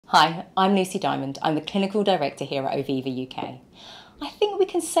Hi, I'm Lucy Diamond. I'm the Clinical Director here at Oviva UK. I think we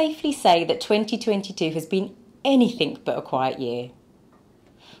can safely say that 2022 has been anything but a quiet year.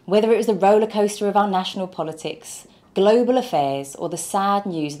 Whether it was the roller coaster of our national politics, global affairs, or the sad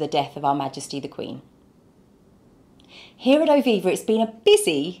news of the death of Our Majesty the Queen. Here at Oviva, it's been a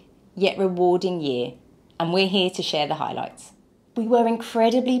busy yet rewarding year, and we're here to share the highlights. We were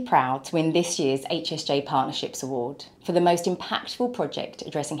incredibly proud to win this year's HSJ Partnerships Award for the most impactful project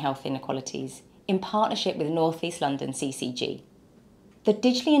addressing health inequalities in partnership with North East London CCG. The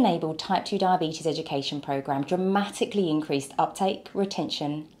digitally enabled type 2 diabetes education programme dramatically increased uptake,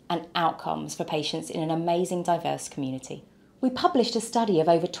 retention and outcomes for patients in an amazing diverse community. We published a study of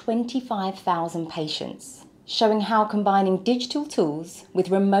over 25,000 patients showing how combining digital tools with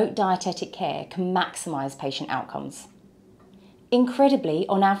remote dietetic care can maximise patient outcomes. Incredibly,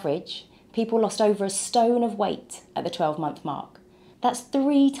 on average, people lost over a stone of weight at the 12-month mark. That's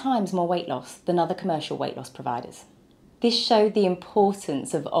 3 times more weight loss than other commercial weight loss providers. This showed the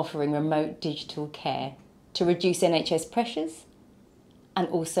importance of offering remote digital care to reduce NHS pressures and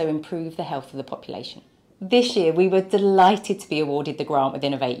also improve the health of the population. This year, we were delighted to be awarded the grant with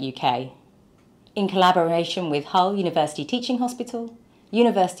Innovate UK in collaboration with Hull University Teaching Hospital,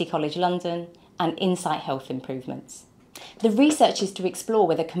 University College London and Insight Health Improvements. The research is to explore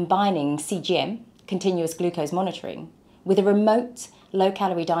whether combining CGM, continuous glucose monitoring, with a remote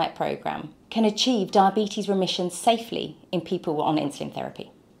low-calorie diet programme can achieve diabetes remission safely in people on insulin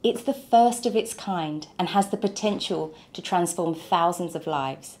therapy. It's the first of its kind and has the potential to transform thousands of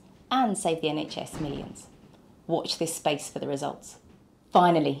lives and save the NHS millions. Watch this space for the results.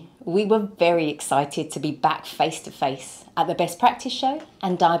 Finally, we were very excited to be back face-to-face at the Best Practice Show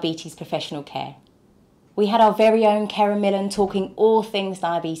and Diabetes Professional Care. We had our very own Karen Millen talking all things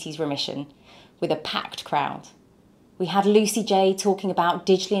diabetes remission with a packed crowd. We had Lucy J talking about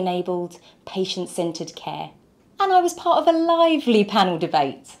digitally enabled, patient-centred care. And I was part of a lively panel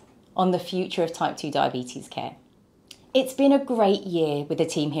debate on the future of type 2 diabetes care. It's been a great year with the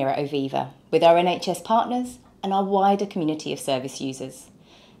team here at Oviva, with our NHS partners and our wider community of service users.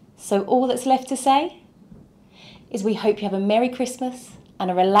 So all that's left to say is we hope you have a Merry Christmas and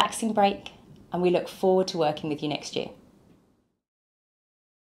a relaxing break, and we look forward to working with you next year.